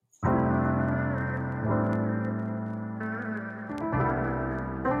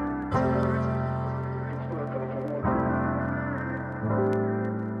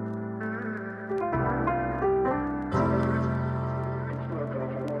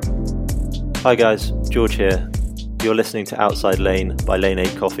Hi guys, George here. You're listening to Outside Lane by Lane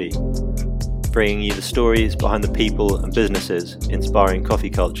 8 Coffee, bringing you the stories behind the people and businesses inspiring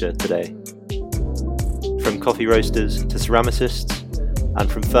coffee culture today. From coffee roasters to ceramicists,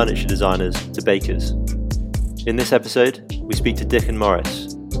 and from furniture designers to bakers. In this episode, we speak to Dickon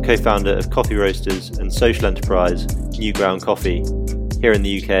Morris, co-founder of coffee roasters and social enterprise New Ground Coffee, here in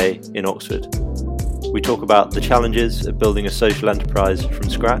the UK in Oxford. We talk about the challenges of building a social enterprise from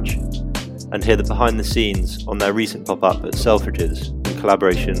scratch, and hear the behind the scenes on their recent pop-up at Selfridges in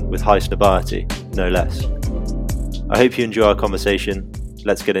collaboration with High Snobiety, no less. I hope you enjoy our conversation.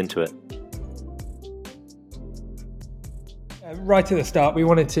 Let's get into it. Right at the start, we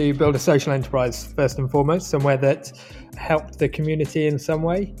wanted to build a social enterprise first and foremost, somewhere that helped the community in some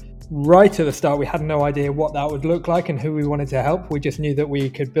way. Right at the start, we had no idea what that would look like and who we wanted to help. We just knew that we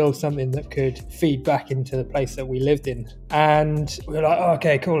could build something that could feed back into the place that we lived in. And we were like, oh,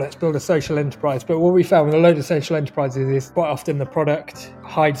 okay, cool, let's build a social enterprise. But what we found with a load of social enterprises is quite often the product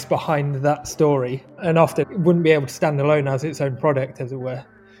hides behind that story and often it wouldn't be able to stand alone as its own product, as it were.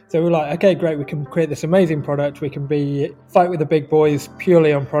 So we're like, okay, great, we can create this amazing product. We can fight with the big boys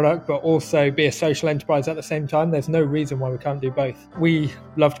purely on product, but also be a social enterprise at the same time. There's no reason why we can't do both. We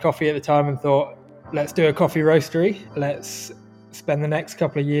loved coffee at the time and thought, let's do a coffee roastery. Let's spend the next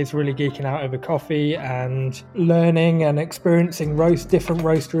couple of years really geeking out over coffee and learning and experiencing different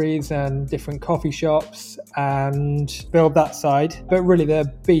roasteries and different coffee shops and build that side. But really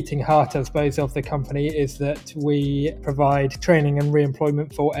the beating heart, I suppose, of the company is that we provide training and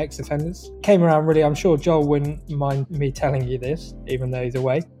re-employment for ex-offenders. Came around really, I'm sure Joel wouldn't mind me telling you this, even though he's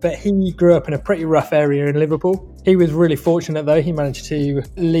away, but he grew up in a pretty rough area in Liverpool. He was really fortunate though, he managed to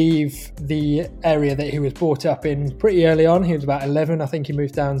leave the area that he was brought up in pretty early on. He was about 11, I think he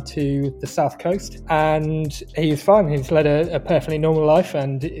moved down to the south coast and he's fine. He's led a perfectly normal life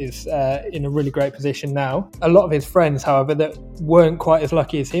and is in a really great position now. A lot of his friends, however, that weren't quite as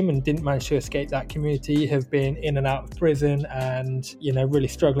lucky as him and didn't manage to escape that community have been in and out of prison and, really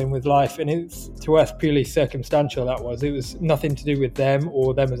struggling with life. And it's, to us, purely circumstantial that was. It was nothing to do with them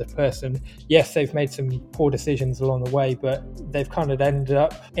or them as a person. Yes, they've made some poor decisions along the way, but they've kind of ended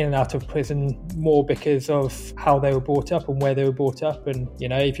up in and out of prison more because of how they were brought up and where they were brought up. And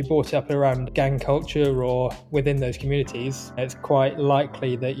if you're brought up around gang culture or within those communities, it's quite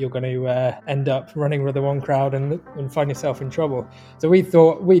likely that you're going to end up running with the wrong crowd and find yourself in trouble. So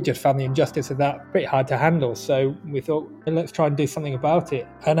we just found the injustice of that pretty hard to handle, so we thought, let's try and do something about it.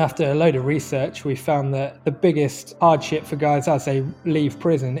 And after a load of research, we found that the biggest hardship for guys as they leave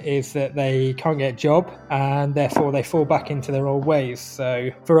prison is that they can't get a job and therefore they fall back into their old ways. So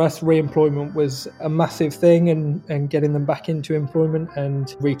for us, re-employment was a massive thing and getting them back into employment and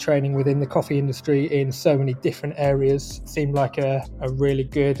retraining within the coffee industry in so many different areas seemed like a really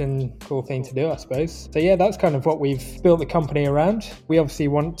good and cool thing to do, I suppose. So yeah, that's kind of what we've built the company around. We obviously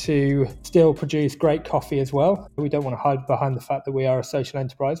want to still produce great coffee as well. We don't want to hide behind the fact that we are a social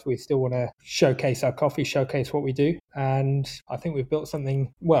enterprise. We still want to showcase our coffee, showcase what we do. And I think we've built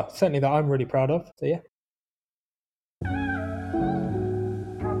something, well, certainly that I'm really proud of. So yeah.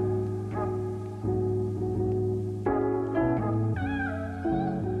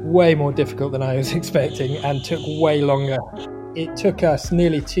 Way more difficult than I was expecting and took way longer. It took us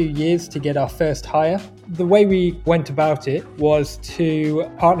nearly 2 years to get our first hire. The way we went about it was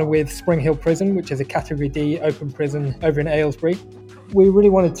to partner with Spring Hill Prison, which is a Category D open prison over in Aylesbury. We really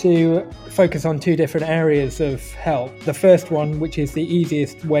wanted to focus on two different areas of help. The first one, which is the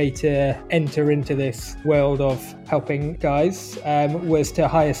easiest way to enter into this world of helping guys, was to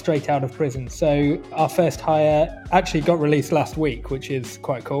hire straight out of prison. So our first hire actually got released last week, which is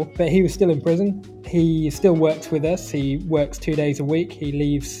quite cool. But he was still in prison. He still works with us. He works 2 days a week. He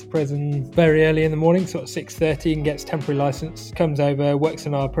leaves prison very early in the morning, sort of 6:30, and gets temporary license. Comes over, works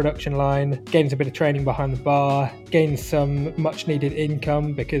on our production line, gains a bit of training behind the bar, gains some much needed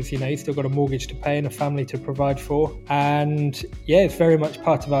income because, he's still got a mortgage to pay and a family to provide for. And yeah, it's very much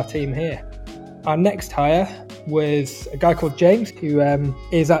part of our team here. Our next hire was a guy called James, who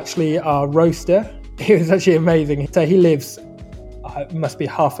is actually our roaster. He was actually amazing. So he lives, must be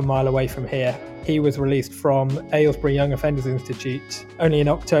half a mile away from here. He was released from Aylesbury Young Offenders Institute only in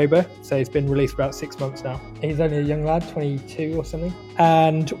October, so he's been released for about 6 months now. He's only a young lad, 22 or something.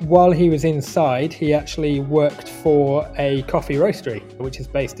 And while he was inside, he actually worked for a coffee roastery, which is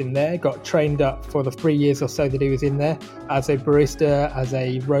based in there. Got trained up for the 3 years or so that he was in there as a barista, as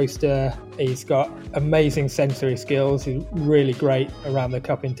a roaster. He's got amazing sensory skills. He's really great around the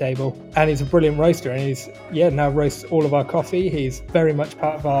cupping table. And he's a brilliant roaster. And he's, now roasts all of our coffee. He's very much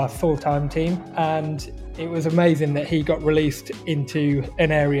part of our full-time team. And It was amazing that he got released into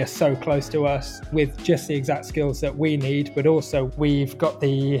an area so close to us with just the exact skills that we need, but also we've got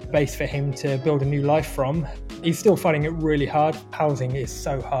the base for him to build a new life from. He's still finding it really hard. Housing is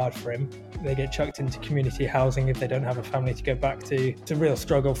so hard for him. They get chucked into community housing if they don't have a family to go back to. It's a real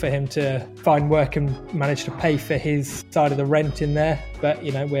struggle for him to find work and manage to pay for his side of the rent in there. But,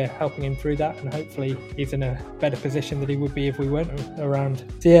 we're helping him through that, and hopefully he's in a better position than he would be if we weren't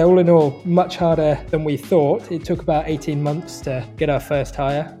around. So yeah, all in all, much harder than we thought. It took about 18 months to get our first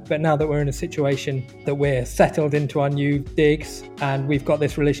hire. But now that we're in a situation that we're settled into our new digs and we've got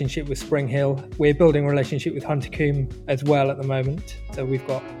this relationship with Spring Hill, we're building a relationship with Hunter Combe as well at the moment. So we've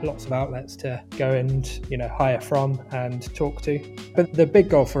got lots of outlets to go and hire from and talk to. But the big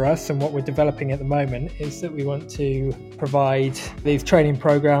goal for us and what we're developing at the moment is that we want to provide these training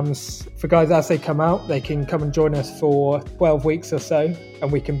programs for guys as they come out. They can come and join us for 12 weeks or so,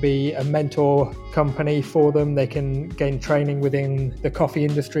 and we can be a mentor company for them. They can gain training within the coffee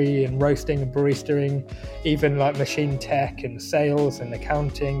industry and roasting and baristaing, even like machine tech and sales and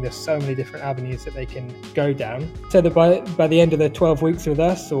accounting. There's so many different avenues that they can go down. So that by the end of the 12 weeks with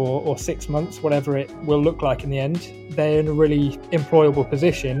us, or 6 months, whatever it will look like in the end, they're in a really employable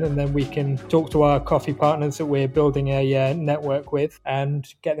position, and then we can talk to our coffee partners that we're building a network with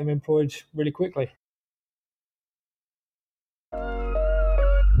and get them employed really quickly.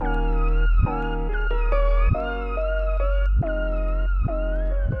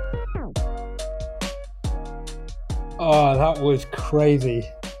 Oh, that was crazy.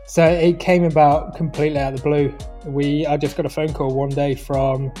 So it came about completely out of the blue. I just got a phone call one day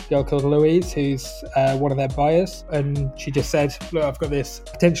from a girl called Louise, who's one of their buyers, and she just said, look, I've got this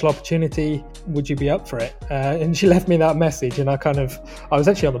potential opportunity, would you be up for it? And she left me that message, and I was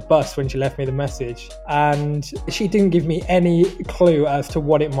actually on the bus when she left me the message, and she didn't give me any clue as to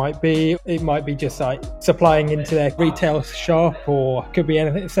what it might be. It might be just like supplying into their retail shop, or could be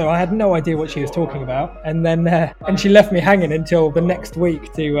anything. So I had no idea what she was talking about, and then and she left me hanging until the next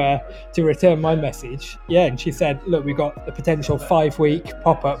week to return my message. Yeah, and she said, look, we've got a potential 5-week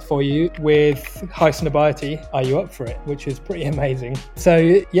pop-up for you with Highsnobiety. Are you up for it? Which was pretty amazing.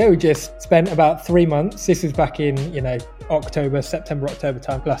 So yeah, we just spent about 3 months. This was back in, September, October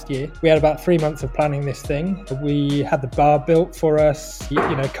time last year. We had about 3 months of planning this thing. We had the bar built for us,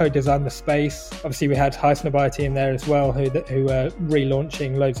 co-designed the space. Obviously we had Highsnobiety in there as well, who are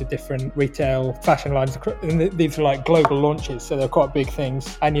relaunching loads of different retail fashion lines. And these are like global launches, so they're quite big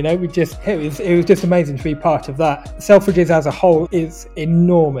things. And it was just amazing to be part of that. Selfridges as a whole is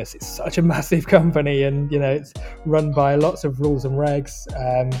enormous. It's such a massive company, and it's run by lots of rules and regs.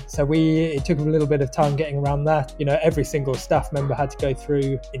 So it took a little bit of time getting around that. Every single staff member had to go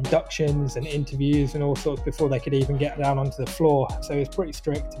through inductions and interviews and all sorts before they could even get down onto the floor. So it was pretty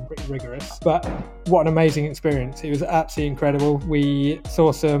strict and pretty rigorous. But what an amazing experience. It was absolutely incredible. We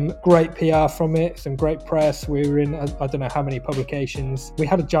saw some great PR from it, some great press. We were in, I don't know how many publications. We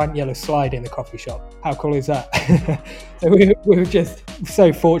had a giant yellow slide in the coffee shop. How cool is that? So we were just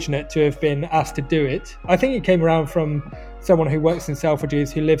so fortunate to have been asked to do it. I think it came around from someone who works in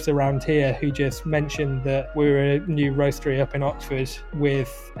Selfridges, who lives around here, who just mentioned that we were a new roastery up in Oxford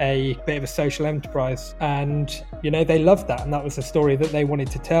with a bit of a social enterprise. And, they loved that. And that was the story that they wanted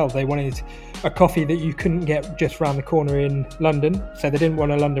to tell. They wanted a coffee that you couldn't get just around the corner in London. So they didn't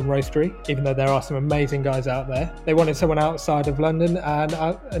want a London roastery, even though there are some amazing guys out there. They wanted someone outside of London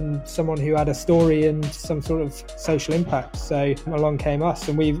and someone who had a story and some sort of social impact. So along came us,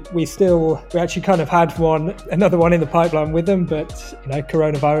 and we actually kind of had another one in the pipeline with them, but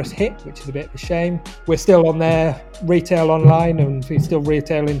coronavirus hit, which is a bit of a shame. We're still on their retail online, and we still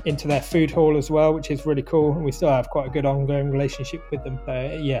retail into their food hall as well, which is really cool, and we still have quite a good ongoing relationship with them.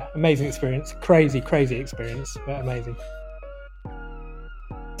 Amazing experience, crazy experience, but amazing.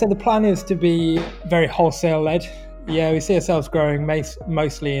 So the plan is to be very wholesale led. Yeah, we see ourselves growing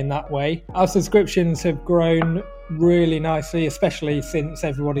mostly in that way. Our subscriptions have grown really nicely, especially since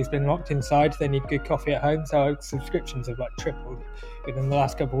everybody's been locked inside. They need good coffee at home, so our subscriptions have tripled within the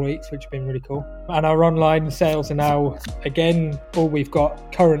last couple of weeks, which has been really cool. And our online sales are now, again, all we've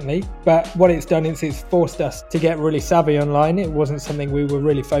got currently. But what it's done is it's forced us to get really savvy online. It wasn't something we were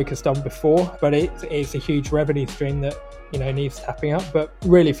really focused on before, but it's a huge revenue stream that needs tapping up. But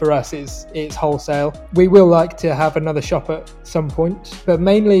really for us, it's wholesale. We will like to have another shop at some point, but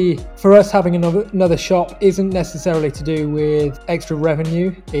mainly for us, having another shop isn't necessarily to do with extra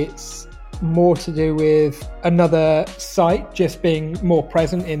revenue. It's more to do with another site just being more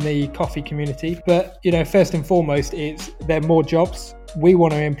present in the coffee community. But, first and foremost, there are more jobs we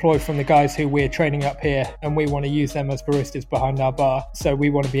want to employ from the guys who we're training up here, and we want to use them as baristas behind our bar. So we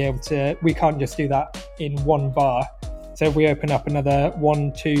want to be able to, we can't just do that in one bar. So if we open up another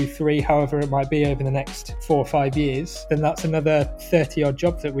 1, 2, 3, however it might be over the next 4 or 5 years, then that's another 30 odd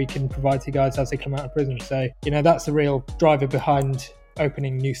jobs that we can provide to guys as they come out of prison. So, that's the real driver behind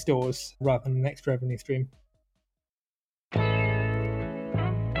opening new stores rather than an extra revenue stream.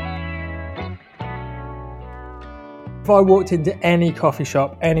 If I walked into any coffee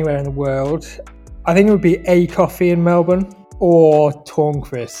shop anywhere in the world, I think it would be A Coffee in Melbourne or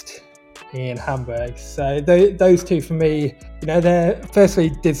Tornquist in Hamburg. So those two for me, they're firstly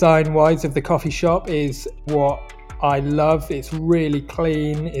design-wise of the coffee shop is what I love. It's really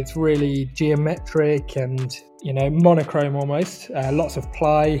clean, it's really geometric and monochrome almost, lots of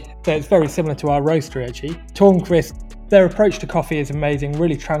ply. So it's very similar to our roastery actually. Tornquist, their approach to coffee is amazing,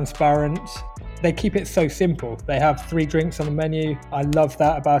 really transparent. They keep it so simple. They have 3 drinks on the menu. I love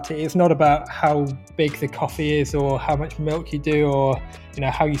that about it. It's not about how big the coffee is or how much milk you do or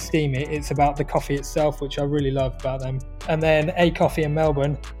how you steam it. It's about the coffee itself, which I really love about them. And then A Coffee in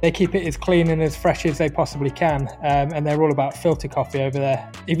Melbourne, they keep it as clean and as fresh as they possibly can. And they're all about filter coffee over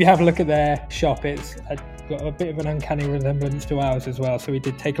there. If you have a look at their shop, it's got a bit of an uncanny resemblance to ours as well. So we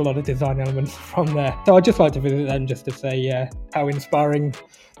did take a lot of design elements from there. So I'd just like to visit them just to say how inspiring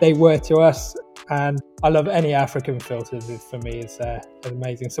they were to us. And I love any African filters. For me, it's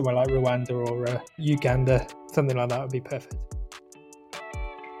amazing. Somewhere like Rwanda or Uganda, something like that would be perfect.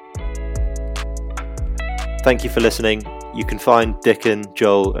 Thank you for listening. You can find Dickon,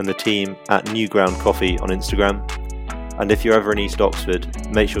 Joel and the team at Newground Coffee on Instagram. And if you're ever in East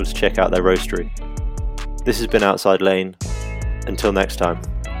Oxford, make sure to check out their roastery. This has been Outside Lane. Until next time.